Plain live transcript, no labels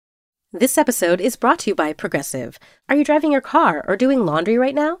This episode is brought to you by Progressive. Are you driving your car or doing laundry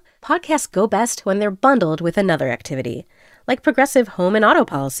right now? Podcasts go best when they're bundled with another activity. Like Progressive home and auto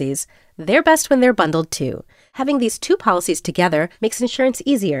policies, they're best when they're bundled too. Having these two policies together makes insurance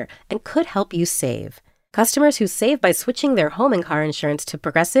easier and could help you save. Customers who save by switching their home and car insurance to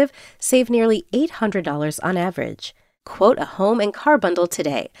Progressive save nearly $800 on average. Quote a home and car bundle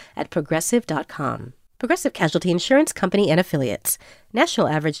today at Progressive.com. Progressive Casualty Insurance Company and Affiliates. National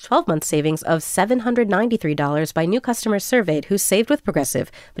average 12-month savings of $793 by new customers surveyed who saved with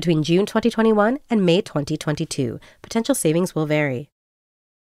Progressive between June 2021 and May 2022. Potential savings will vary.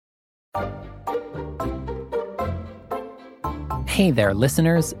 Hey there,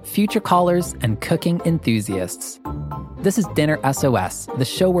 listeners, future callers, and cooking enthusiasts. This is Dinner SOS, the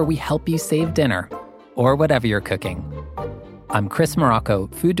show where we help you save dinner, or whatever you're cooking. I'm Chris Morocco,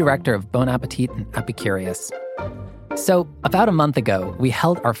 food director of Bon Appetit and Epicurious. So, about a month ago, we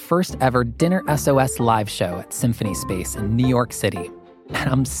held our first ever Dinner SOS live show at Symphony Space in New York City. And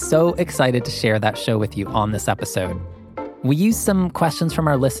I'm so excited to share that show with you on this episode. We used some questions from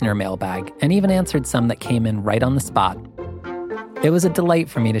our listener mailbag and even answered some that came in right on the spot. It was a delight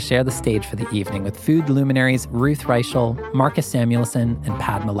for me to share the stage for the evening with food luminaries Ruth Reichl, Marcus Samuelsson, and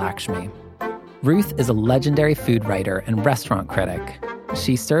Padma Lakshmi. Ruth is a legendary food writer and restaurant critic.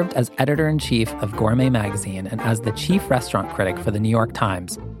 She served as editor-in-chief of Gourmet magazine and as the chief restaurant critic for the New York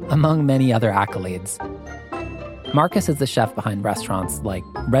Times, among many other accolades. Marcus is the chef behind restaurants like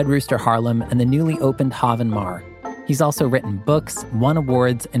Red Rooster Harlem and the newly opened Haven Mar. He's also written books, won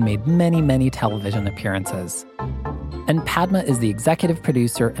awards, and made many, many television appearances. And Padma is the executive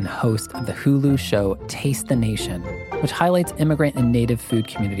producer and host of the Hulu show Taste the Nation, which highlights immigrant and native food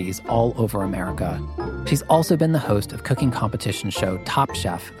communities all over America. She's also been the host of cooking competition show Top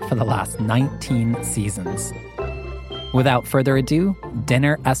Chef for the last 19 seasons. Without further ado,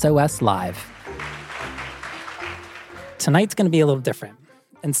 Dinner SOS Live. Tonight's going to be a little different.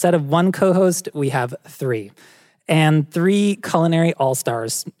 Instead of one co-host, we have three. And three culinary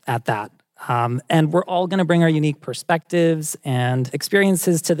all-stars at that. And we're all going to bring our unique perspectives and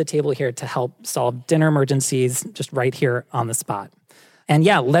experiences to the table here to help solve dinner emergencies just right here on the spot. And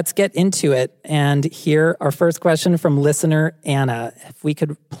yeah, let's get into it and hear our first question from listener Anna. If we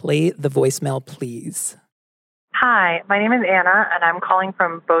could play the voicemail, please. Hi, my name is Anna, and I'm calling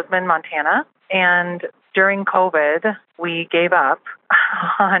from Bozeman, Montana. And during COVID, we gave up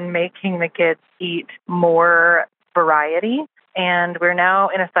on making the kids eat more variety. And we're now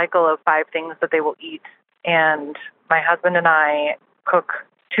in a cycle of 5 things that they will eat. And my husband and I cook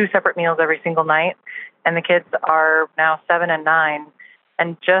 2 separate meals every single night. And the kids are now 7 and 9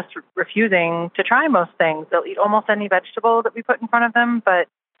 and just refusing to try most things. They'll eat almost any vegetable that we put in front of them. But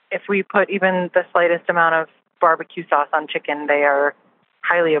if we put even the slightest amount of barbecue sauce on chicken, they are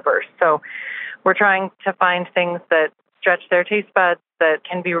highly averse. So we're trying to find things that stretch their taste buds, that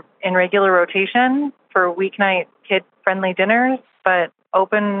can be in regular rotation for weeknight kid-friendly dinners, but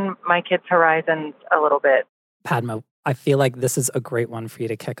open my kids' horizons a little bit. Padma, I feel like this is a great one for you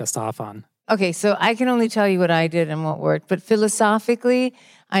to kick us off on. Okay, so I can only tell you what I did and what worked, but philosophically,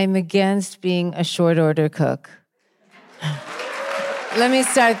 I'm against being a short order cook. Let me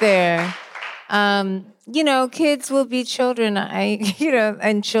start there. Kids will be children.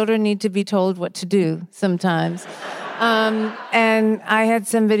 And children need to be told what to do sometimes. And I had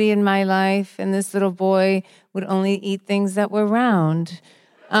somebody in my life, and this little boy would only eat things that were round.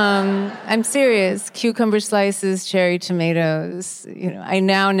 I'm serious. Cucumber slices, cherry tomatoes. I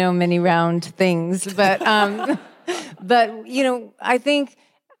now know many round things, but I think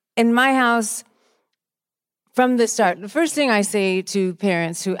in my house, from the start, the first thing I say to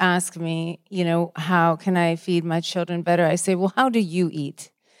parents who ask me, how can I feed my children better? I say, well, how do you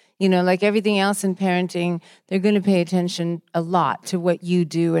eat? Like everything else in parenting, they're going to pay attention a lot to what you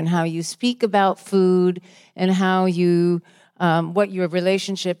do and how you speak about food and how you, what your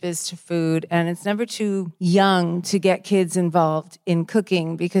relationship is to food. And it's never too young to get kids involved in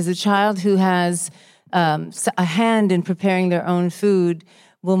cooking, because a child who has a hand in preparing their own food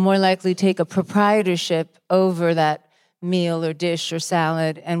will more likely take a proprietorship over that meal or dish or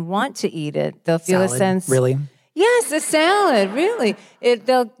salad and want to eat it. They'll feel Salad, a sense... Really? Yes, a salad, really.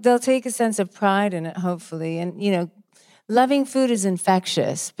 They'll take a sense of pride in it, hopefully. And, loving food is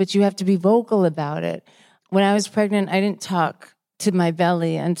infectious, but you have to be vocal about it. When I was pregnant, I didn't talk to my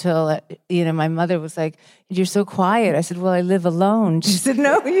belly until, my mother was like, "You're so quiet." I said, "Well, I live alone." She said,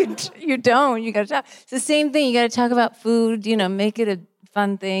 "No, you don't. You got to talk." It's the same thing. You got to talk about food, make it a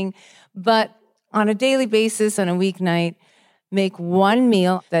fun thing. But on a daily basis, on a weeknight, make one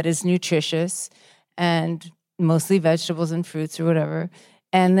meal that is nutritious and mostly vegetables and fruits or whatever,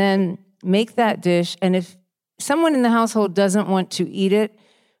 and then make that dish. And if someone in the household doesn't want to eat it,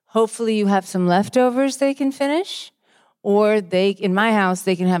 hopefully you have some leftovers they can finish. Or in my house,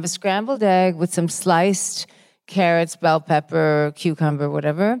 they can have a scrambled egg with some sliced carrots, bell pepper, cucumber,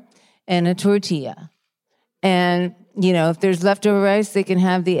 whatever, and a tortilla. And, if there's leftover rice, they can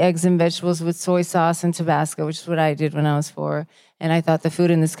have the eggs and vegetables with soy sauce and Tabasco, which is what I did when I was 4. And I thought the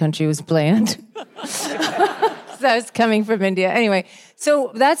food in this country was bland. So I was coming from India. Anyway,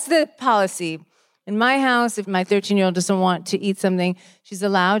 so that's the policy. In my house, if my 13-year-old doesn't want to eat something, she's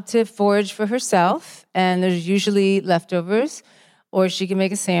allowed to forage for herself, and there's usually leftovers, or she can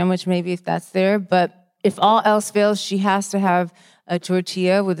make a sandwich maybe if that's there. But if all else fails, she has to have a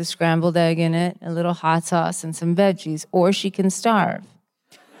tortilla with a scrambled egg in it, a little hot sauce, and some veggies, or she can starve.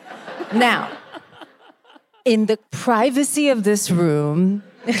 Now, in the privacy of this room,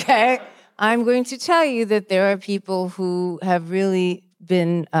 okay, I'm going to tell you that there are people who have really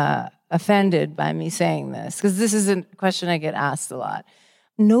been offended by me saying this, because this is a question I get asked a lot.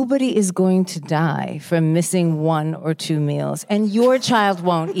 Nobody is going to die from missing 1 or 2 meals, and your child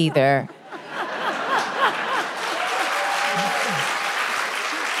won't either.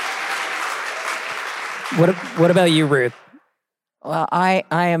 What about you, Ruth? Well, I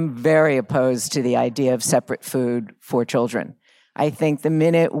am very opposed to the idea of separate food for children. I think the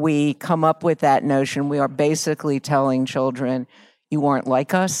minute we come up with that notion, we are basically telling children, you aren't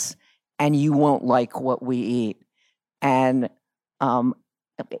like us, and you won't like what we eat. And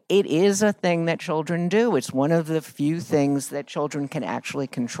it is a thing that children do. It's one of the few things that children can actually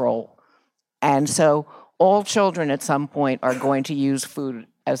control. And so all children at some point are going to use food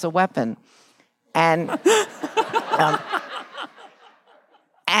as a weapon. And,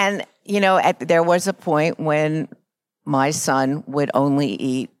 there was a point when my son would only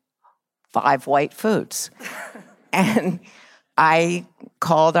eat 5 white foods. And I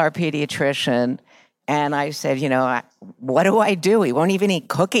called our pediatrician and I said, what do I do? He won't even eat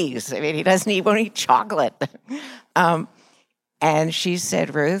cookies. I mean, he won't eat chocolate. And she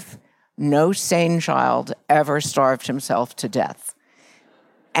said, Ruth, no sane child ever starved himself to death.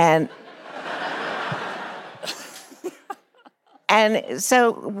 And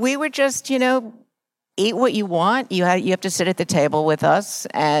so we were just, eat what you want. You have to sit at the table with us,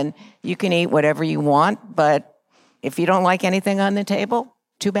 and you can eat whatever you want. But if you don't like anything on the table,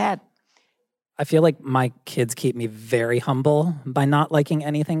 too bad. I feel like my kids keep me very humble by not liking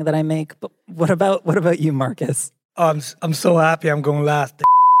anything that I make. But what about you, Marcus? I'm so happy I'm going last. The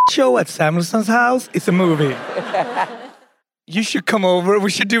show at Samuelsson's house is a movie. You should come over. We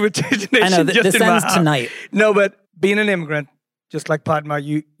should do a destination. I know, this ends tonight. No, but being an immigrant, just like Padma,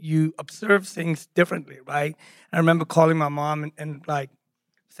 you observe things differently, right? I remember calling my mom and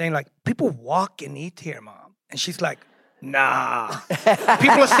saying people walk and eat here, Mom. And she's like, nah.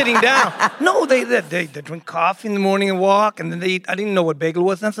 People are sitting down. No, they drink coffee in the morning and walk, and then they eat. I didn't know what bagel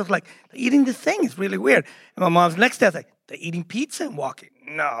was. And so I was like, they're eating this thing. It's really weird. And my mom's next day, I was like, they're eating pizza and walking.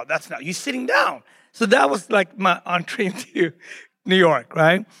 No, that's not. You're sitting down. So that was like my entree into New York,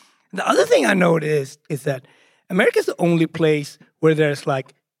 right? The other thing I noticed is that America's the only place where there's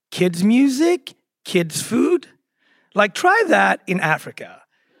kids' music, kids' food. Try that in Africa,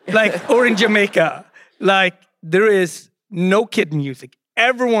 or in Jamaica. There is no kid music.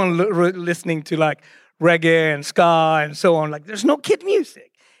 Everyone listening to reggae and ska and so on. There's no kid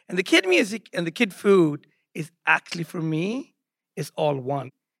music. And the kid music and the kid food is actually, for me, is all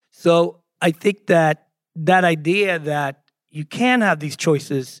one. So I think that idea that you can have these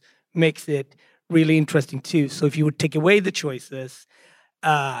choices makes it really interesting too. So if you would take away the choices,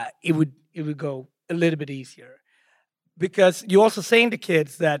 it would go a little bit easier. Because you're also saying to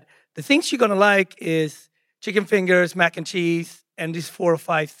kids that the things you're going to like is chicken fingers, mac and cheese, and these 4 or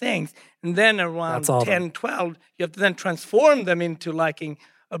 5 things. And then around 10, 12, you have to then transform them into liking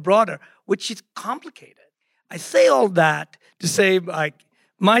a broader, which is complicated. I say all that to say,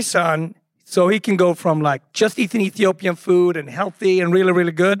 my son, so he can go from just eating Ethiopian food and healthy and really,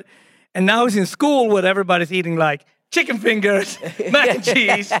 really good. And now he's in school where everybody's eating chicken fingers, mac and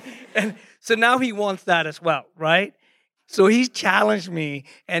cheese. And so now he wants that as well, right? So he's challenged me,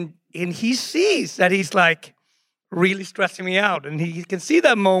 and he sees that he's really stressing me out. And he can see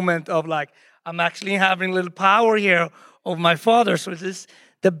that moment of I'm actually having a little power here over my father. So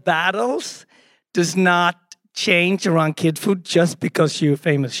the battles does not change around kid food just because you're a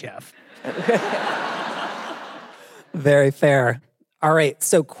famous chef. Very fair. All right,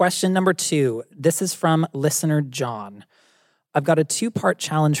 so question number 2. This is from listener John. I've got a 2-part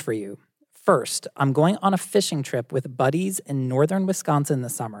challenge for you. First, I'm going on a fishing trip with buddies in northern Wisconsin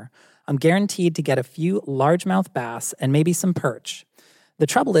this summer. I'm guaranteed to get a few largemouth bass and maybe some perch. The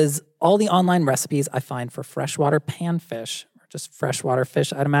trouble is, all the online recipes I find for freshwater panfish, or just freshwater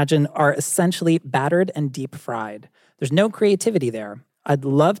fish, I'd imagine, are essentially battered and deep fried. There's no creativity there. I'd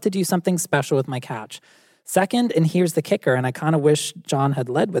love to do something special with my catch. Second, and here's the kicker, and I kind of wish John had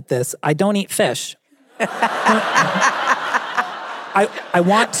led with this, I don't eat fish. I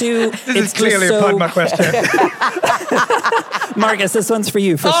want to. This is clearly a Padma question. Marcus, this one's for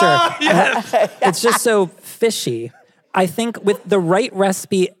you, for sure. Yes. It's just so fishy. I think with the right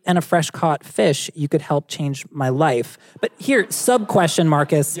recipe and a fresh caught fish, you could help change my life. But here, sub-question,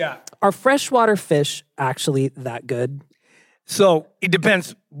 Marcus. Yeah. Are freshwater fish actually that good? So it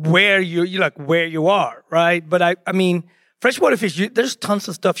depends where where you are, right? But I mean, freshwater fish, there's tons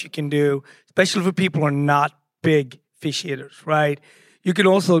of stuff you can do, especially for people who are not big fish eaters, right? You can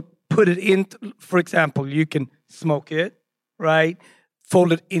also put it in, for example, you can smoke it, right?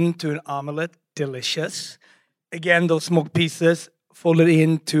 Fold it into an omelet, delicious. Again, those smoked pieces, fold it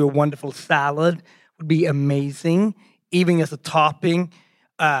into a wonderful salad, would be amazing. Even as a topping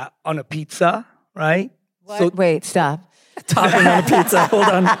on a pizza, right? What? So, wait, stop. Topping on a pizza. Hold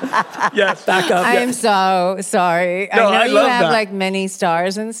on. Yes. Back up. I am so sorry. No, I know you have that. like many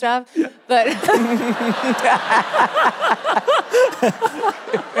stars and stuff, but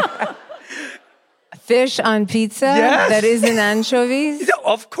fish on pizza that isn't anchovies?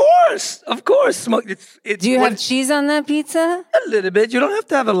 Of course. Do you have cheese on that pizza? A little bit. You don't have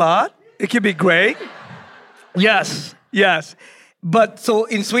to have a lot. It could be great. Yes. But so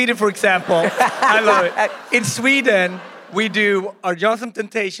in Sweden, for example, I love it. In Sweden, we do our Johnson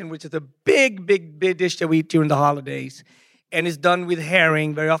Temptation, which is a big dish that we eat during the holidays. And it's done with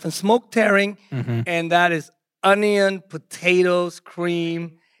herring, very often smoked herring. Mm-hmm. And that is onion, potatoes,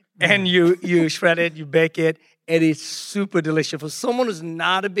 cream. And you shred it, you bake it. It is super delicious. For someone who's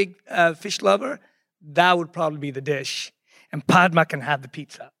not a big fish lover, that would probably be the dish. And Padma can have the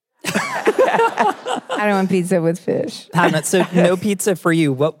pizza. I don't want pizza with fish. Padma, so no pizza for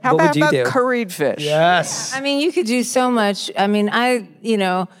you. What would you do? How about curried fish? Yes. I mean, you could do so much. I mean, I'm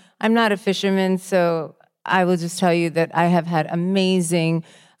not a fisherman, so I will just tell you that I have had amazing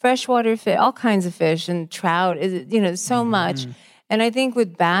freshwater fish, all kinds of fish, and trout, so much. And I think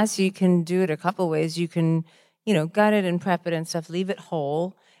with bass, you can do it a couple ways. You can, gut it and prep it and stuff, leave it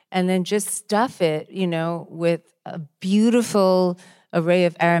whole, and then just stuff it, with a beautiful array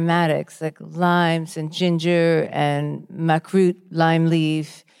of aromatics like limes and ginger and makrut lime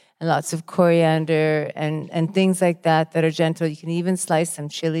leaf and lots of coriander and things like that are gentle. You can even slice some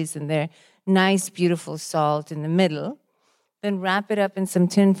chilies in there. Nice, beautiful salt in the middle. Then wrap it up in some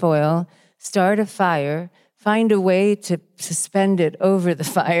tin foil, start a fire, find a way to suspend it over the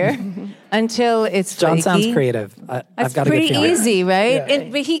fire until it's flaky. John sounds creative. I've got a good feeling. It's pretty easy, right? Yeah.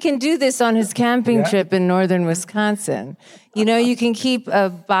 But he can do this on his camping trip in northern Wisconsin. You can keep a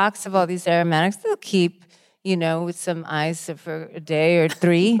box of all these aromatics. They'll keep, with some ice for a day or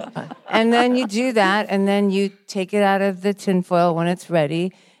 3. And then you do that, and then you take it out of the tinfoil when it's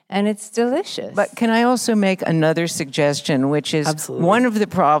ready, and it's delicious. But can I also make another suggestion, which is Absolutely. One of the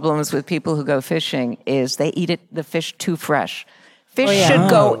problems with people who go fishing is they eat the fish too fresh. Fish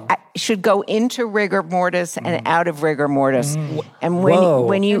should go into rigor mortis and out of rigor mortis. And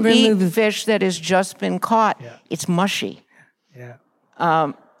when you eat fish that has just been caught, it's mushy. Yeah.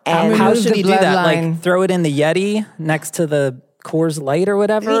 And how should you do that? Like throw it in the Yeti next to the Coors Light or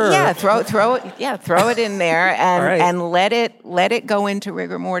whatever? Yeah, throw it in there and let it go into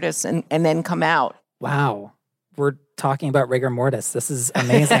rigor mortis and then come out. Wow. We're talking about rigor mortis. This is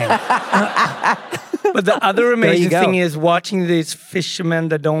amazing. But the other amazing thing is watching these fishermen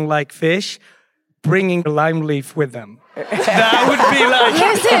that don't like fish bringing lime leaf with them. That would be like...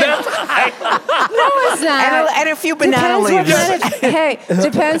 No, it's not. And a few banana leaves.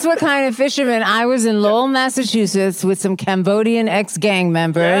 Depends what kind of fisherman. I was in Lowell, Massachusetts with some Cambodian ex-gang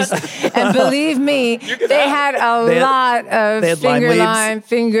members. And believe me, they had a lot of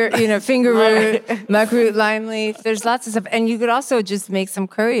finger root, makrut, lime leaf. There's lots of stuff. And you could also just make some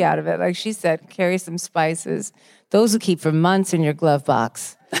curry out of it. Like she said, carry some spices. Those will keep for months in your glove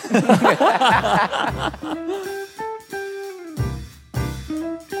box.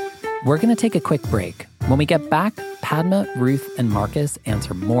 We're going to take a quick break. When we get back, Padma, Ruth, and Marcus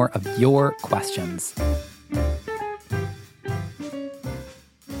answer more of your questions.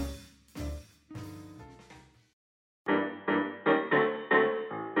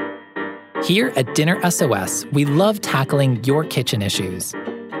 Here at Dinner SOS, we love tackling your kitchen issues.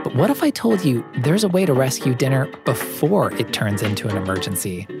 But what if I told you there's a way to rescue dinner before it turns into an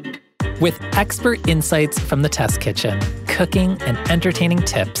emergency? With expert insights from the test kitchen, cooking and entertaining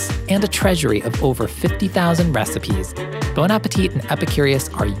tips, and a treasury of over 50,000 recipes, Bon Appetit and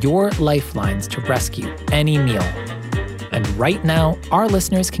Epicurious are your lifelines to rescue any meal. And right now, our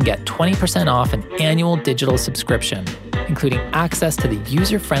listeners can get 20% off an annual digital subscription, including access to the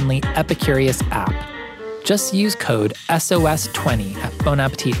user-friendly Epicurious app. Just use code SOS20 at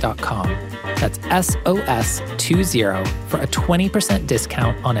bonappetit.com. That's SOS20 for a 20%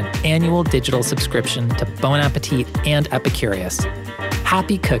 discount on an annual digital subscription to Bon Appetit and Epicurious.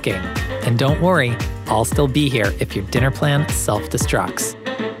 Happy cooking. And don't worry, I'll still be here if your dinner plan self-destructs.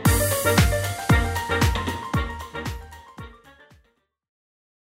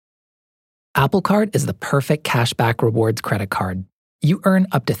 Apple Card is the perfect cashback rewards credit card. You earn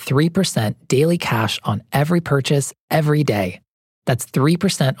up to 3% daily cash on every purchase every day. That's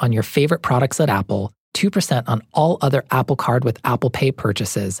 3% on your favorite products at Apple, 2% on all other Apple Card with Apple Pay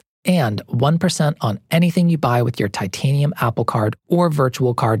purchases, and 1% on anything you buy with your titanium Apple Card or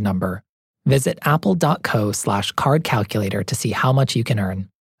virtual card number. Visit apple.co/card calculator to see how much you can earn.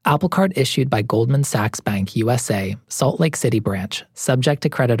 Apple Card issued by Goldman Sachs Bank USA, Salt Lake City branch, subject to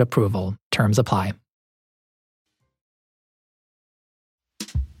credit approval. Terms apply.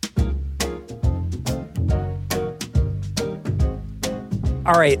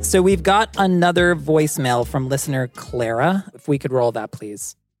 All right, so we've got another voicemail from listener Clara. If we could roll that,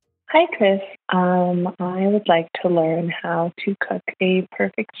 please. Hi, Chris. I would like to learn how to cook a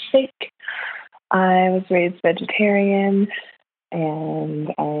perfect steak. I was raised vegetarian,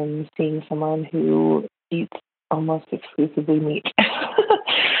 and I'm seeing someone who eats almost exclusively meat.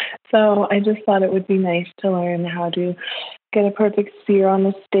 So I just thought it would be nice to learn how to get a perfect sear on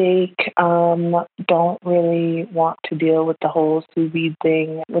the steak. Don't really want to deal with the whole sous vide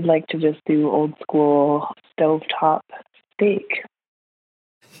thing. Would like to just do old school stovetop steak.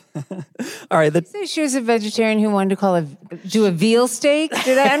 All right. Say she was a vegetarian who wanted to do a veal steak.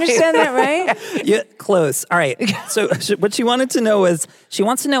 Did I understand that right? Yeah, close. All right. So what she wanted to know was she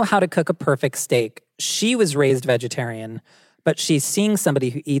wants to know how to cook a perfect steak. She was raised vegetarian, but she's seeing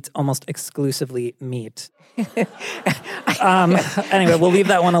somebody who eats almost exclusively meat. Anyway, we'll leave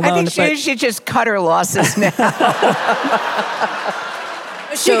that one alone. I think she should just cut her losses now.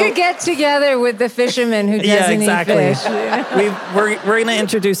 She could get together with the fisherman who doesn't eat fish. We're going to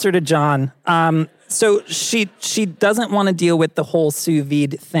introduce her to John. So she doesn't want to deal with the whole sous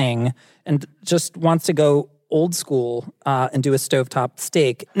vide thing and just wants to go old school and do a stovetop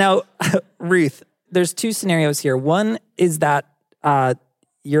steak. Now, Ruth, there's two scenarios here. One is that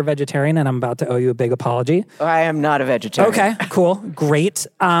you're a vegetarian, and I'm about to owe you a big apology. I am not a vegetarian. Okay, cool, great.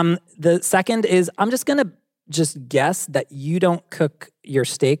 The second is I'm just going to guess that you don't cook your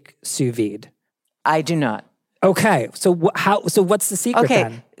steak sous vide. I do not. Okay, so what's the secret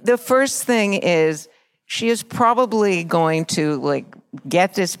then? The first thing is she is probably going to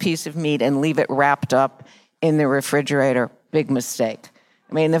get this piece of meat and leave it wrapped up in the refrigerator. Big mistake.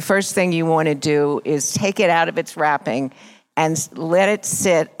 I mean, the first thing you want to do is take it out of its wrapping and let it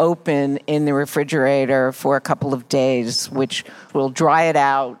sit open in the refrigerator for a couple of days, which will dry it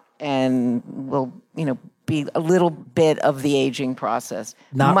out and will, be a little bit of the aging process.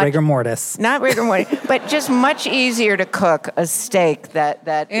 Rigor mortis. Not rigor mortis, but just much easier to cook a steak that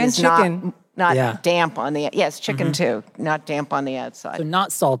and is chicken. not damp on the chicken too, not damp on the outside. So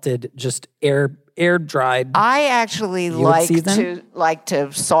not salted, just air dried. I actually like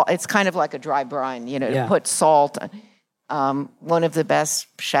to salt. It's kind of like a dry brine, to put salt. One of the best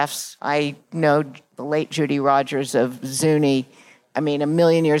chefs I know, the late Judy Rogers of Zuni. I mean, a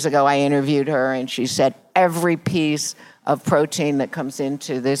million years ago, I interviewed her, and she said, every piece of protein that comes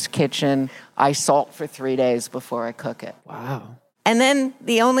into this kitchen, I salt for 3 days before I cook it. Wow. And then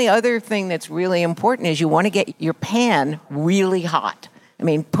the only other thing that's really important is you want to get your pan really hot. I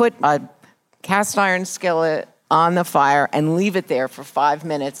mean, put a cast iron skillet on the fire and leave it there for 5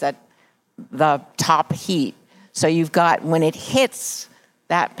 minutes at the top heat. So you've got, when it hits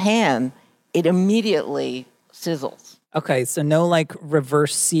that pan, it immediately sizzles. Okay, so no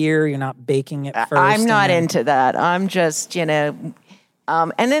reverse sear. You're not baking it first. I'm not into that. I'm just, and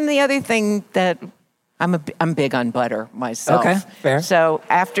then the other thing that I'm big on butter myself. Okay, fair. So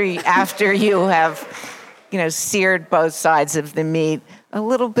after you have, seared both sides of the meat, a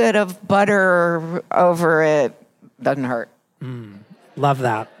little bit of butter over it doesn't hurt. Love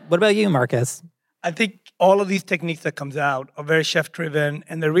that. What about you, Marcus? I think all of these techniques that comes out are very chef-driven,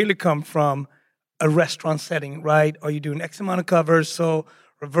 and they really come from a restaurant setting, right? Are you doing X amount of covers? So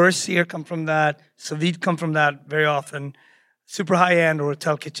reverse sear come from that. Sous vide come from that very often. Super high-end or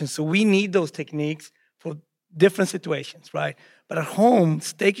hotel kitchen. So we need those techniques for different situations, right? But at home,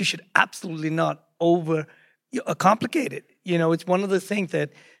 steak, you should absolutely not over complicate it. It's one of the things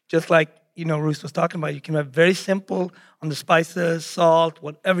that just like Ruth was talking about. You can have very simple on the spices, salt,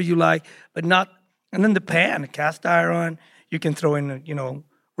 whatever you like, but not. And then the pan, cast iron. You can throw in,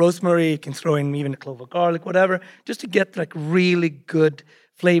 rosemary. You can throw in even a clove of garlic, whatever, just to get like really good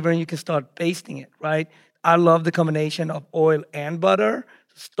flavor. And you can start basting it, right? I love the combination of oil and butter.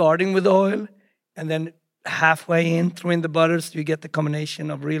 Starting with oil, and then halfway in, throw in the butter, so you get the combination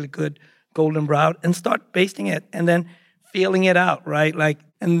of really good golden brown, and start basting it, and then feeling it out, right?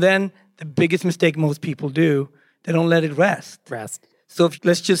 And then the biggest mistake most people do, they don't let it rest. So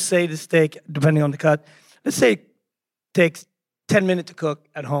let's just say the steak, depending on the cut, let's say it takes 10 minutes to cook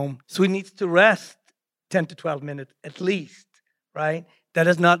at home. So it needs to rest 10 to 12 minutes at least, right? That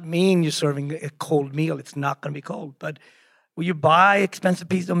does not mean you're serving a cold meal. It's not going to be cold. But when you buy expensive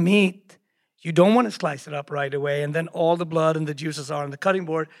piece of meat, you don't want to slice it up right away, and then all the blood and the juices are on the cutting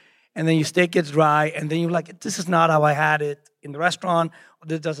board, and then your steak gets dry, and then you're like, this is not how I had it in the restaurant, or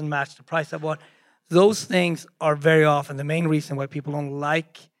this doesn't match the price I bought. Those things are very often the main reason why people don't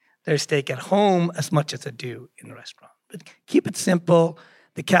like their steak at home as much as they do in the restaurant. But keep it simple.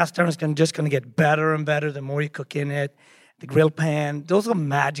 The cast iron is just going to get better and better the more you cook in it. The grill pan, those are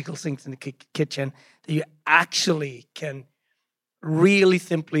magical things in the kitchen that you actually can really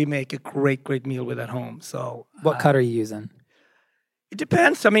simply make a great, great meal with at home. So, what cut are you using? It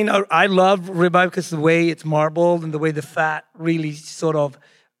depends. I mean, I love ribeye because the way it's marbled and the way the fat really sort of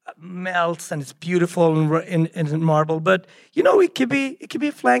melts and it's beautiful in marble. But it could be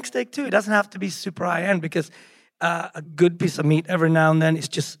a flank steak too. It doesn't have to be super high end because a good piece of meat every now and then is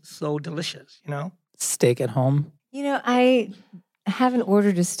just so delicious. Steak at home. I haven't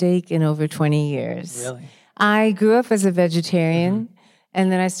ordered a steak in over 20 years. Really? I grew up as a vegetarian,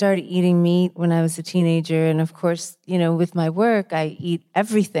 and then I started eating meat when I was a teenager. And of course, with my work, I eat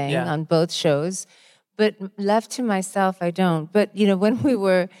everything on both shows. But left to myself, I don't. But,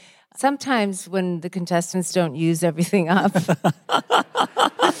 sometimes when the contestants don't use everything up.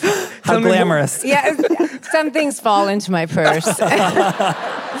 How glamorous. Yeah, some things fall into my purse.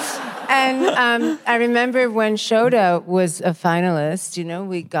 And I remember when Shota was a finalist,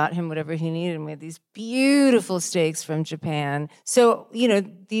 we got him whatever he needed, and we had these beautiful steaks from Japan. So,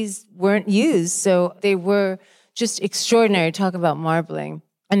 these weren't used, so they were just extraordinary. Talk about marbling.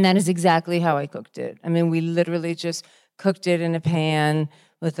 And that is exactly how I cooked it. I mean, we literally just cooked it in a pan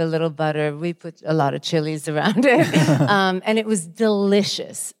with a little butter. We put a lot of chilies around it. And it was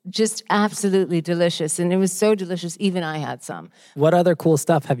delicious, just absolutely delicious. And it was so delicious, even I had some. What other cool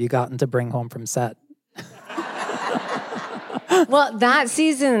stuff have you gotten to bring home from set? Well, that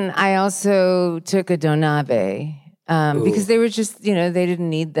season, I also took a donabe because they were just, they didn't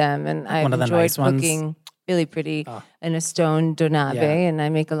need them. And I enjoyed nice cooking really pretty in a stone donabe. Yeah. And I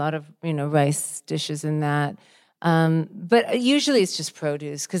make a lot of, rice dishes in that. But usually it's just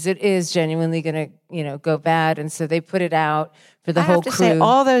produce because it is genuinely going to, go bad. And so they put it out for the whole crew. I have to say,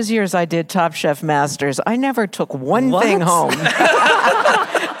 all those years I did Top Chef Masters, I never took one thing home.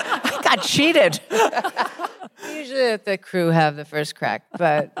 I got cheated. Usually the crew have the first crack.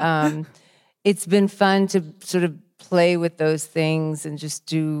 But it's been fun to sort of play with those things and just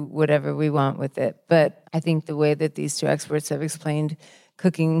do whatever we want with it. But I think the way that these two experts have explained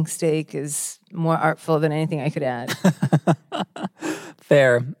cooking steak is more artful than anything I could add.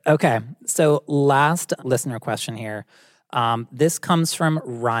 Fair. Okay. So last listener question here. This comes from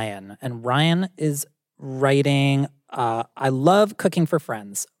Ryan. And Ryan is writing, I love cooking for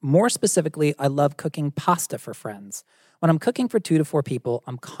friends. More specifically, I love cooking pasta for friends. When I'm cooking for 2 to 4 people,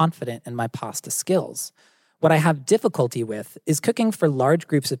 I'm confident in my pasta skills. What I have difficulty with is cooking for large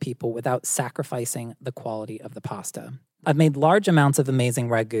groups of people without sacrificing the quality of the pasta. I've made large amounts of amazing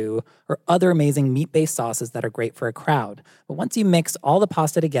ragu or other amazing meat-based sauces that are great for a crowd. But once you mix all the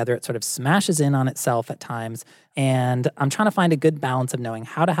pasta together, it sort of smashes in on itself at times. And I'm trying to find a good balance of knowing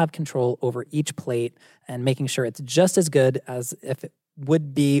how to have control over each plate and making sure it's just as good as if it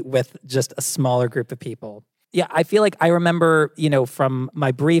would be with just a smaller group of people. Yeah, I feel like I remember, from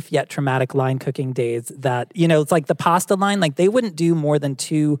my brief yet traumatic line cooking days that, it's like the pasta line, like they wouldn't do more than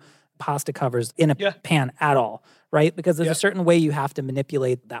 2 pasta covers in a pan at all, right? Because there's a certain way you have to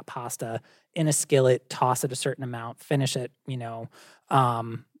manipulate that pasta in a skillet, toss it a certain amount, finish it,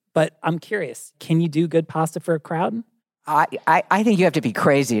 But I'm curious, can you do good pasta for a crowd? I think you have to be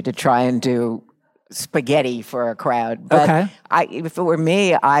crazy to try and do spaghetti for a crowd. But okay. If it were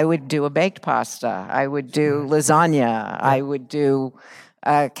me, I would do a baked pasta. I would do lasagna. Yeah. I would do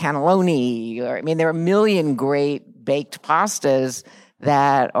cannelloni. There are a million great baked pastas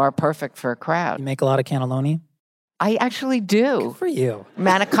that are perfect for a crowd. You make a lot of cannelloni? I actually do. Good for you.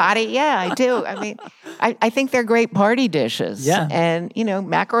 Manicotti, yeah, I do. I mean, I think they're great party dishes. Yeah. And,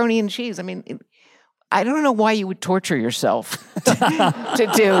 macaroni and cheese. I mean, I don't know why you would torture yourself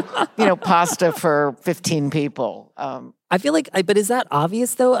to do, pasta for 15 people. I feel like, but is that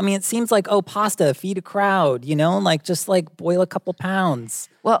obvious though? I mean, it seems like, pasta, feed a crowd, just boil a couple pounds.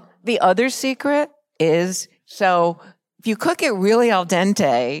 Well, the other secret is, if you cook it really al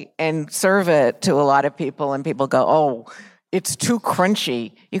dente and serve it to a lot of people and people go, oh, it's too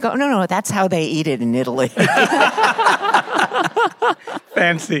crunchy. You go, no, that's how they eat it in Italy.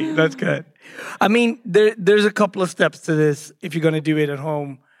 Fancy. That's good. I mean, there's a couple of steps to this if you're going to do it at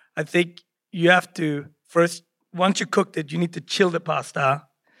home. I think you have to first, once you cooked it, you need to chill the pasta.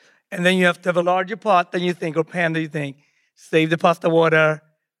 And then you have to have a larger pot than you think, or pan than you think. Save the pasta water,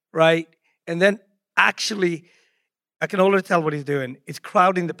 right? And then actually, I can already tell what he's doing. It's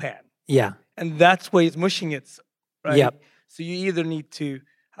crowding the pan. Yeah. And that's where he's mushing it, right? Yep. So you either need to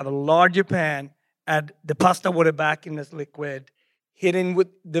have a larger pan, add the pasta water back in this liquid, hit in with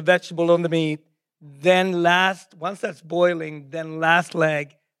the vegetable on the meat, then once that's boiling, then last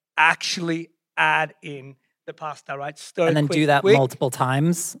leg, actually add in the pasta, right? Stir and then quick, do that quick, multiple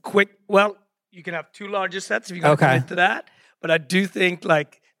times? Well, you can have 2 larger sets if you're going to commit to that. But I do think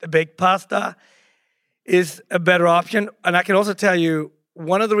the baked pasta is a better option. And I can also tell you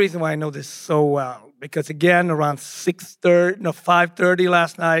one of the reasons why I know this so well, because again, around 5:30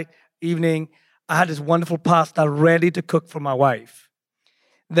 last night evening, I had this wonderful pasta ready to cook for my wife.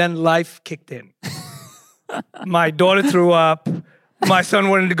 Then life kicked in. My daughter threw up. My son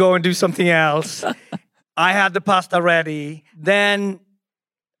wanted to go and do something else. I had the pasta ready. Then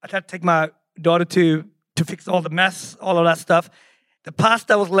I had to take my daughter to fix all the mess, all of that stuff. The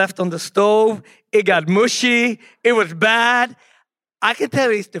pasta was left on the stove. It got mushy. It was bad. I can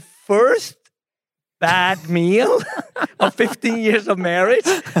tell you it's the first bad meal of 15 years of marriage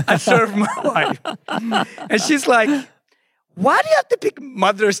I served my wife. And she's like, why do you have to pick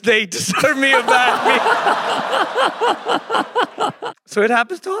Mother's Day to serve me a bad meal? So it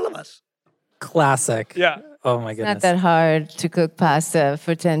happens to all of us. Classic. Yeah. Oh my goodness. Not that hard to cook pasta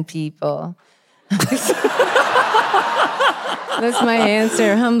for 10 people. That's my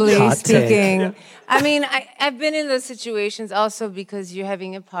answer, humbly speaking. Yeah. I mean, I've been in those situations also because you're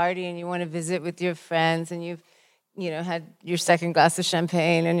having a party and you want to visit with your friends and you've, had your second glass of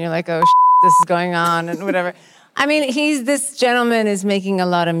champagne and you're like, oh, this is going on and whatever. I mean, this gentleman is making a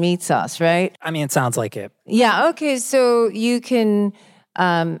lot of meat sauce, right? I mean, it sounds like it. Yeah, okay, so you can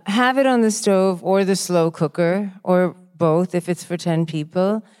have it on the stove or the slow cooker or both if it's for 10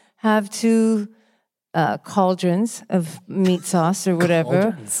 people. Have 2 cauldrons of meat sauce or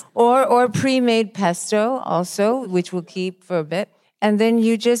whatever. Or pre-made pesto also, which will keep for a bit. And then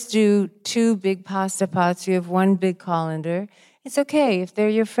you just do 2 big pasta pots. You have 1 big colander. It's okay if they're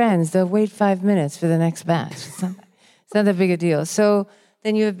your friends. They'll wait 5 minutes for the next batch. It's not that big a deal. So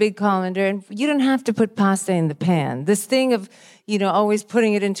then you have a big colander, and you don't have to put pasta in the pan. This thing of, always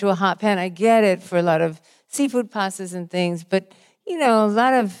putting it into a hot pan, I get it for a lot of seafood pastas and things, but, a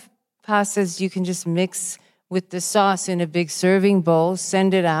lot of pastas you can just mix with the sauce in a big serving bowl,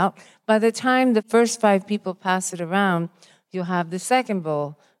 send it out. By the time the first 5 people pass it around, you'll have the second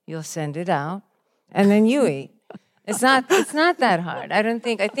bowl. You'll send it out, and then you eat. It's not that hard. I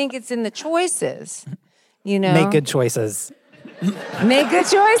think it's in the choices, Make good choices. Make good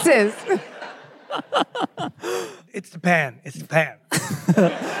choices. It's the pan.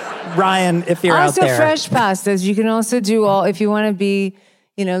 Ryan, if you're out there. Also fresh pastas. You can also do if you want to be,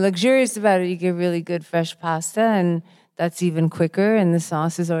 luxurious about it, you get really good fresh pasta, and that's even quicker, and the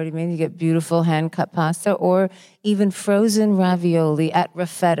sauce is already made. You get beautiful hand-cut pasta, or even frozen ravioli at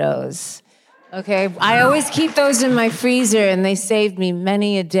Raffetto's. Okay, I always keep those in my freezer, and they saved me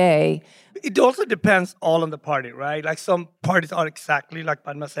many a day. It also depends all on the party, right? Like some parties are exactly like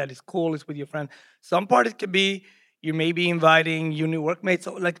Padma said, it's cool, it's with your friend. Some parties could be, you may be inviting your new workmates,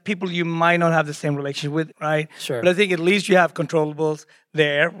 or like people you might not have the same relationship with, right? Sure. But I think at least you have controllables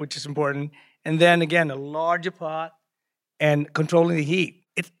there, which is important. And then again, a larger pot and controlling the heat.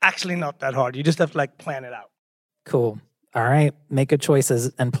 It's actually not that hard. You just have to plan it out. Cool. All right. Make good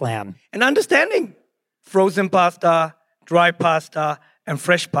choices and plan. And understanding frozen pasta, dry pasta, and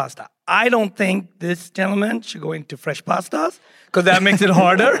fresh pasta. I don't think this gentleman should go into fresh pastas because that makes it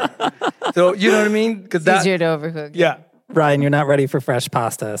harder. So, you know what I mean? It's easier to overcook. Yeah. Ryan, you're not ready for fresh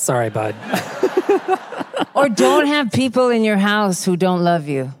pasta. Sorry, bud. Or don't have people in your house who don't love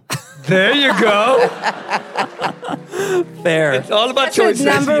you. There you go. Fair. It's all about That's choices.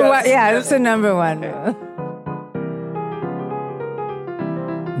 Number one. Yeah, that's the number one.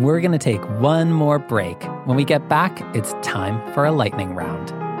 We're going to take one more break. When we get back, it's time for a lightning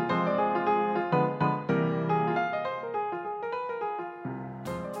round.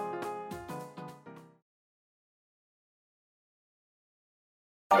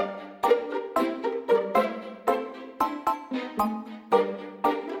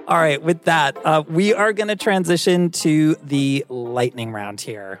 All right, with that, we are going to transition to the lightning round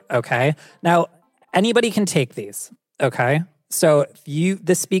here, okay? Now, anybody can take these, okay? So if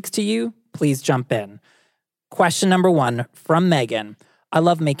this speaks to you, please jump in. Question number 1 from Megan. I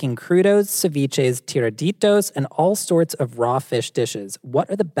love making crudos, ceviches, tiraditos, and all sorts of raw fish dishes. What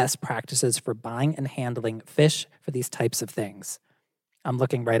are the best practices for buying and handling fish for these types of things? I'm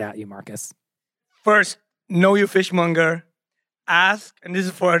looking right at you, Marcus. First, know your fishmonger. Ask, and this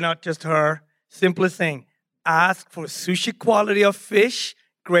is for not just her, simplest thing, ask for sushi quality of fish,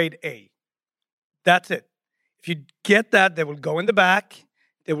 grade A. That's it. If you get that, they will go in the back.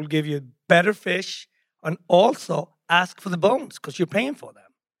 They will give you better fish. And also ask for the bones because you're paying for them.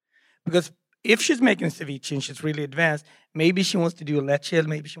 Because if she's making a ceviche and she's really advanced, maybe she wants to do a leche,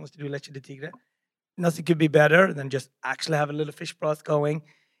 maybe she wants to do leche de tigre. Nothing could be better than just actually have a little fish broth going.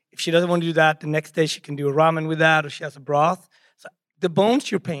 If she doesn't want to do that, the next day she can do a ramen with that or she has a broth. So the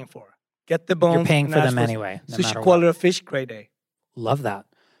bones you're paying for. Get the bones. You're paying for them anyway. No sushi quality of fish, grade A. Love that.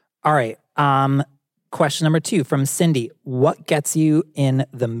 All right. Question number 2 from Cindy. What gets you in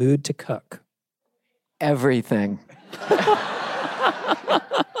the mood to cook? Everything.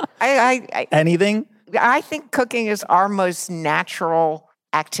 Anything? I think cooking is our most natural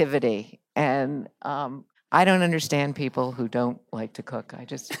activity. And I don't understand people who don't like to cook. I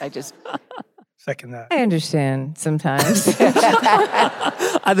just Second that. I understand sometimes.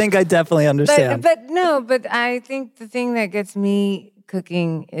 I think I definitely understand. But I think the thing that gets me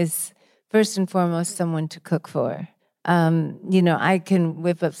cooking is first and foremost someone to cook for. I can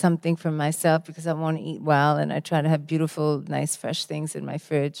whip up something for myself because I want to eat well, and I try to have beautiful, nice, fresh things in my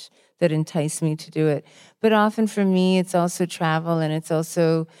fridge that entice me to do it. But often for me, it's also travel, and it's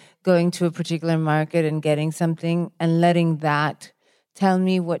also going to a particular market and getting something and letting that tell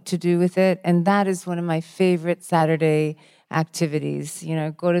me what to do with it. And that is one of my favorite Saturday activities.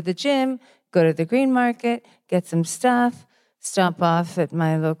 Go to the gym, go to the green market, get some stuff, stop off at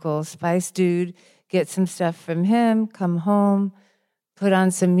my local spice dude, get some stuff from him, come home, put on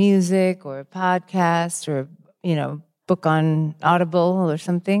some music or a podcast or, book on Audible or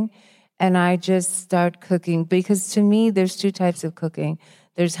something. And I just start cooking because to me, there's 2 types of cooking.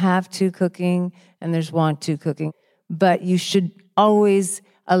 There's have to cooking and there's want to cooking. But you should always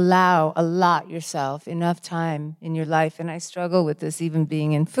allot yourself enough time in your life. And I struggle with this even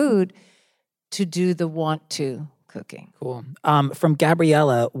being in food to do the want to cooking. Cool. From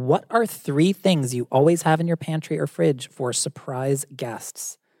Gabriella, what are 3 things you always have in your pantry or fridge for surprise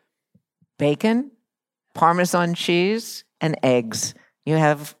guests? Bacon, Parmesan cheese, and eggs. You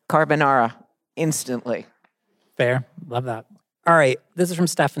have carbonara instantly. Fair. Love that. All right. This is from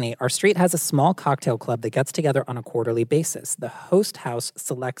Stephanie. Our street has a small cocktail club that gets together on a quarterly basis. The host house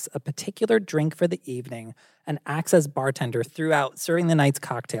selects a particular drink for the evening and acts as bartender throughout serving the night's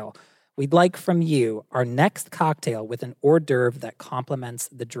cocktail. We'd like from you our next cocktail with an hors d'oeuvre that complements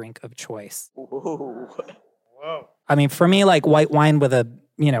the drink of choice. Whoa. I mean, for me, like white wine with a,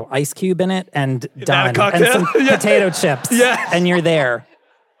 ice cube in it and done. And some potato chips. Yeah. And you're there.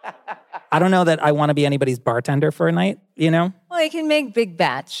 I don't know that I want to be anybody's bartender for a night, Well, you can make big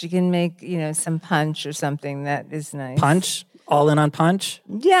batch. You can make, some punch or something that is nice. Punch? All in on punch?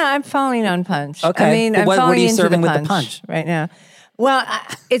 Yeah, I'm falling on punch. Okay. I'm what falling are you into serving the with the punch? right now. Well,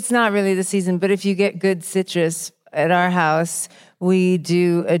 it's not really the season, but if you get good citrus at our house, we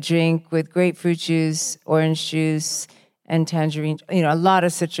do a drink with grapefruit juice, orange juice, and tangerine, a lot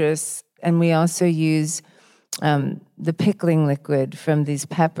of citrus. And we also use the pickling liquid from these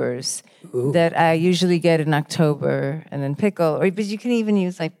peppers that I usually get in October and then pickle. But you can even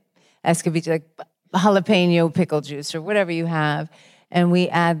use like escabeche, like jalapeno pickle juice or whatever you have. And we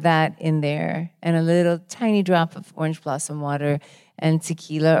add that in there and a little tiny drop of orange blossom water and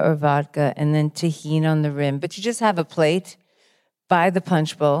tequila or vodka and then tahini on the rim. But you just have a plate by the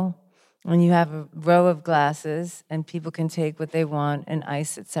punch bowl and you have a row of glasses and people can take what they want and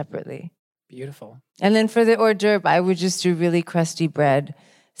ice it separately. Beautiful. And then for the hors d'oeuvre, I would just do really crusty bread,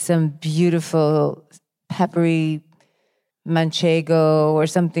 some beautiful peppery manchego or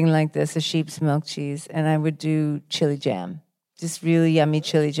something like this, a sheep's milk cheese, and I would do chili jam. Just really yummy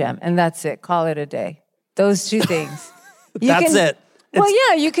chili jam. And that's it. Call it a day. Those 2 things. That's it.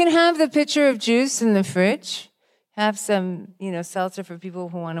 You can have the pitcher of juice in the fridge. Have some, seltzer for people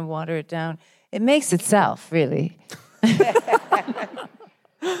who want to water it down. It makes itself, really.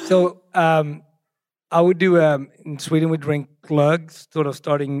 So I would do, in Sweden, we drink glögg, sort of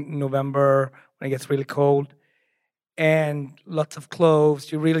starting November when it gets really cold. And lots of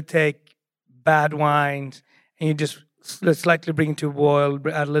cloves. You really take bad wines and you just slightly bring it to a boil,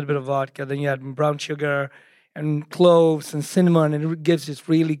 add a little bit of vodka, then you add brown sugar and cloves and cinnamon, and it gives this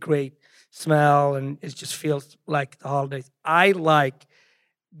really great smell, and it just feels like the holidays. I like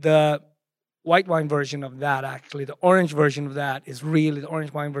the white wine version of that, actually. The orange version of that is really, the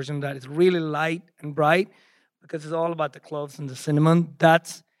orange wine version of that is really light and bright because it's all about the cloves and the cinnamon.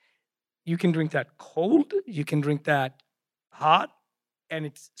 You can drink that cold, you can drink that hot, and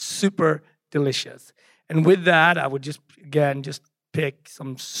it's super delicious. And with that, I would just pick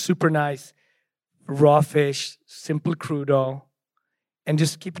some super nice raw fish, simple crudo, and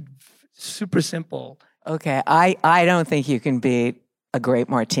just keep it super simple. Okay, I don't think you can beat a great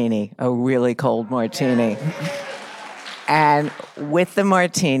martini, a really cold martini. And with the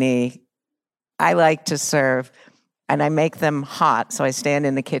martini, I like to serve, and I make them hot. So I stand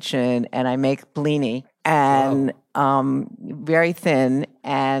in the kitchen and I make blini and very thin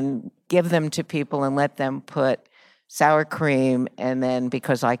and give them to people and let them put sour cream. And then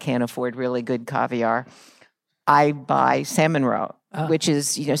because I can't afford really good caviar, I buy salmon roe, which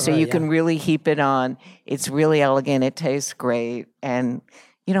is, so you can really heap it on. It's really elegant. It tastes great. And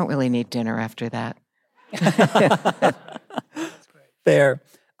you don't really need dinner after that. Fair.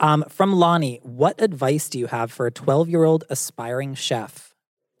 From Lonnie, what advice do you have for a 12-year-old aspiring chef?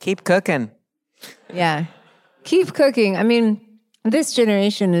 Keep cooking. Yeah. Keep cooking. I mean, this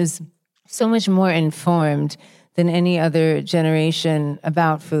generation is so much more informed than any other generation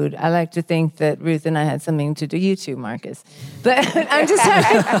about food. I like to think that Ruth and I had something to do. You too, Marcus. But I'm just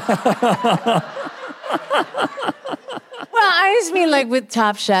Well, I just mean like with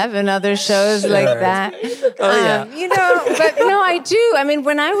Top Chef and other shows like that. But no, I do. I mean,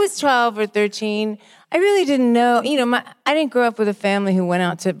 when I was 12 or 13, I really didn't know, I didn't grow up with a family who went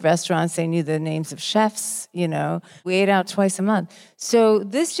out to restaurants. They knew the names of chefs, We ate out twice a month. So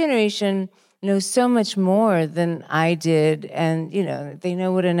this generation knows so much more than I did. And, they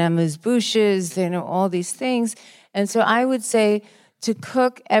know what an amuse-bouche is. They know all these things. And so I would say to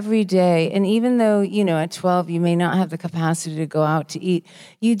cook every day. And even though, at 12, you may not have the capacity to go out to eat,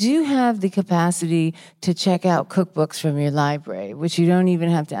 you do have the capacity to check out cookbooks from your library, which you don't even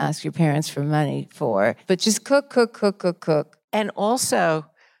have to ask your parents for money for. But just cook. And also,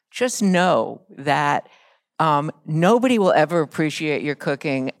 just know that nobody will ever appreciate your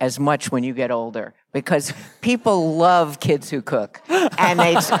cooking as much when you get older, because people love kids who cook. And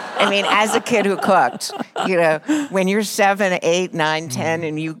as a kid who cooked, when you're 7, 8, 9, 10,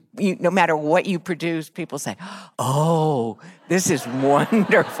 and you no matter what you produce, people say, "Oh, this is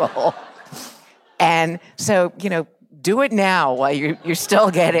wonderful." And so, do it now while you're still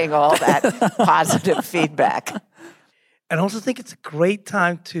getting all that positive feedback. And I also think it's a great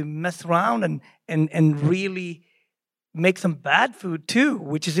time to mess around and really make some bad food too,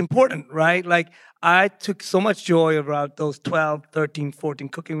 which is important, right? Like, I took so much joy about those 12, 13, 14,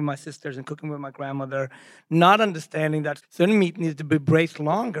 cooking with my sisters and cooking with my grandmother, not understanding that certain meat needs to be braised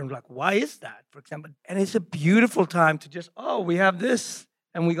longer. I'm like, why is that, for example? And it's a beautiful time to just, we have this,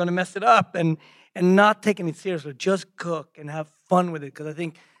 and we're going to mess it up, and not taking it seriously. Just cook and have fun with it, because I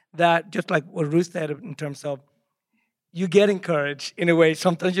think that, just like what Ruth said in terms of, you get encouraged in a way.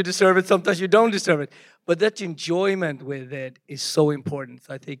 Sometimes you deserve it, sometimes you don't deserve it. But that enjoyment with it is so important.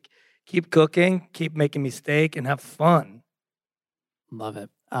 So I think keep cooking, keep making mistakes, and have fun. Love it.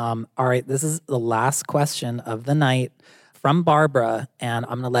 All right, this is the last question of the night from Barbara, and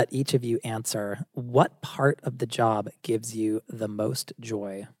I'm going to let each of you answer. What part of the job gives you the most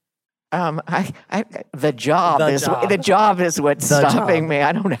joy? The job is what's stopping me.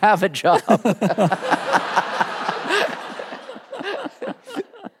 I don't have a job.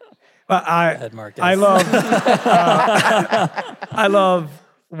 I love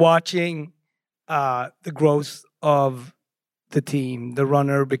watching the growth of the team, the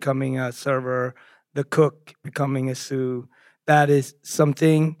runner becoming a server, the cook becoming a sous. That is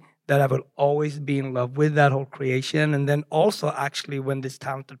something that I will always be in love with, that whole creation. And then also, actually, when this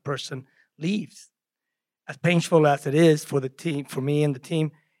talented person leaves, as painful as it is for the team, for me and the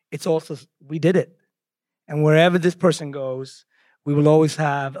team, it's also, we did it. And wherever this person goes, we will always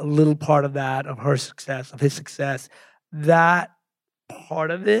have a little part of that, of her success, of his success. That part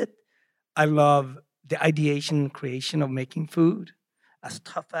of it, I love the ideation and creation of making food. As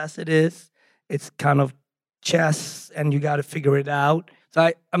tough as it is, it's kind of chess, and you got to figure it out.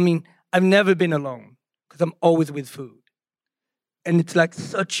 So I've never been alone, because I'm always with food. And it's like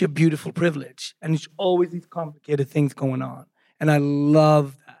such a beautiful privilege. And it's always these complicated things going on. And I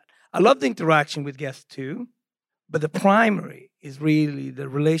love that. I love the interaction with guests too, but the primary is really the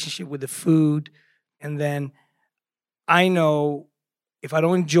relationship with the food. And then I know if I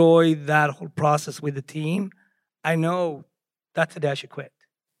don't enjoy that whole process with the team, I know that's the day I should quit.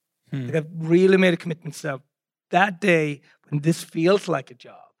 Like I've really made a commitment. So that day when this feels like a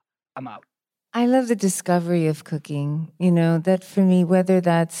job, I'm out. I love the discovery of cooking, that for me, whether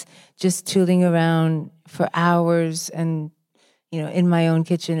that's just tooling around for hours and, in my own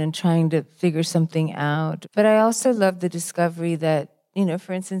kitchen and trying to figure something out. But I also love the discovery that,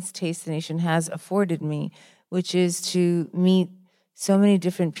 for instance, Taste the Nation has afforded me, which is to meet so many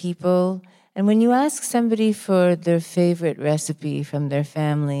different people. And when you ask somebody for their favorite recipe from their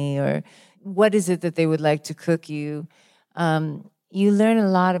family or what is it that they would like to cook you, you learn a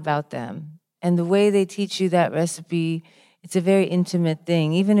lot about them. And the way they teach you that recipe, it's a very intimate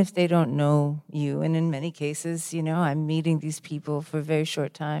thing, even if they don't know you. And in many cases, I'm meeting these people for a very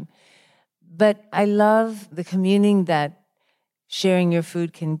short time. But I love the communing that sharing your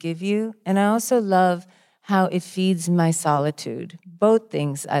food can give you. And I also love how it feeds my solitude. Both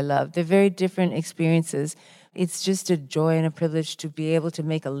things I love. They're very different experiences. It's just a joy and a privilege to be able to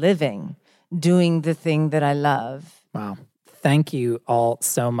make a living doing the thing that I love. Wow. Thank you all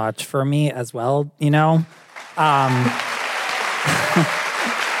so much. For me as well,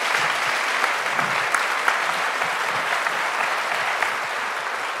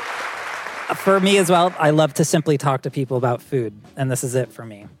 For me as well, I love to simply talk to people about food, and this is it for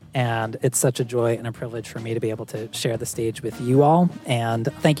me. And it's such a joy and a privilege for me to be able to share the stage with you all. And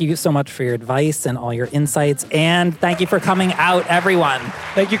thank you so much for your advice and all your insights. And thank you for coming out, everyone.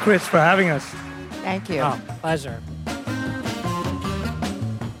 Thank you, Chris, for having us. Thank you. Oh, pleasure.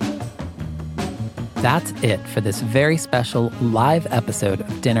 That's it for this very special live episode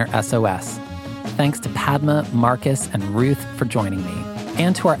of Dinner SOS. Thanks to Padma, Marcus, and Ruth for joining me,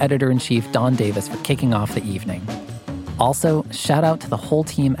 and to our editor-in-chief, Don Davis, for kicking off the evening. Also, shout out to the whole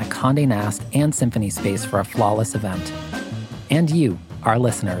team at Condé Nast and Symphony Space for a flawless event. And you, our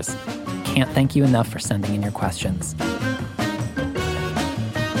listeners. Can't thank you enough for sending in your questions.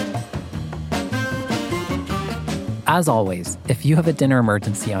 As always, if you have a dinner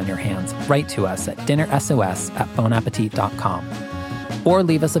emergency on your hands, write to us at dinnersos@bonappetit.com or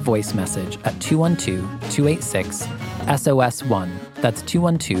leave us a voice message at 212-286-SOS1. That's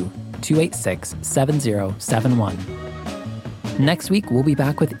 212-286-7071. Next week, we'll be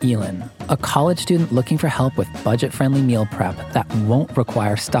back with Elin, a college student looking for help with budget-friendly meal prep that won't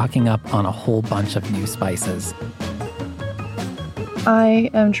require stocking up on a whole bunch of new spices. I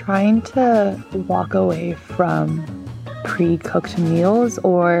am trying to walk away from pre-cooked meals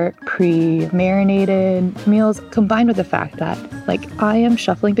or pre-marinated meals, combined with the fact that I am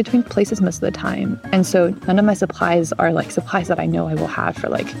shuffling between places most of the time. And so none of my supplies are supplies that I know I will have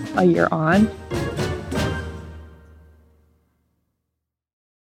for a year on.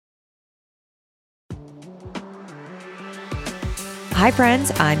 Hi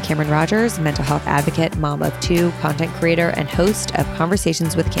friends, I'm Cameron Rogers, mental health advocate, mom of two, content creator, and host of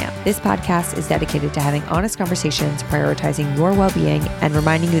Conversations with Cam. This podcast is dedicated to having honest conversations, prioritizing your well-being, and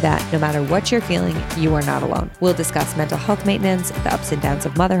reminding you that no matter what you're feeling, you are not alone. We'll discuss mental health maintenance, the ups and downs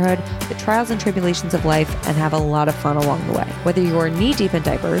of motherhood, the trials and tribulations of life, and have a lot of fun along the way. Whether you're knee-deep in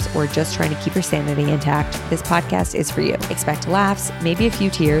diapers or just trying to keep your sanity intact, this podcast is for you. Expect laughs, maybe a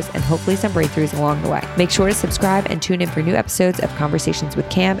few tears, and hopefully some breakthroughs along the way. Make sure to subscribe and tune in for new episodes of Conversations with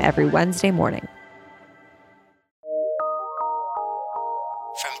Cam every Wednesday morning.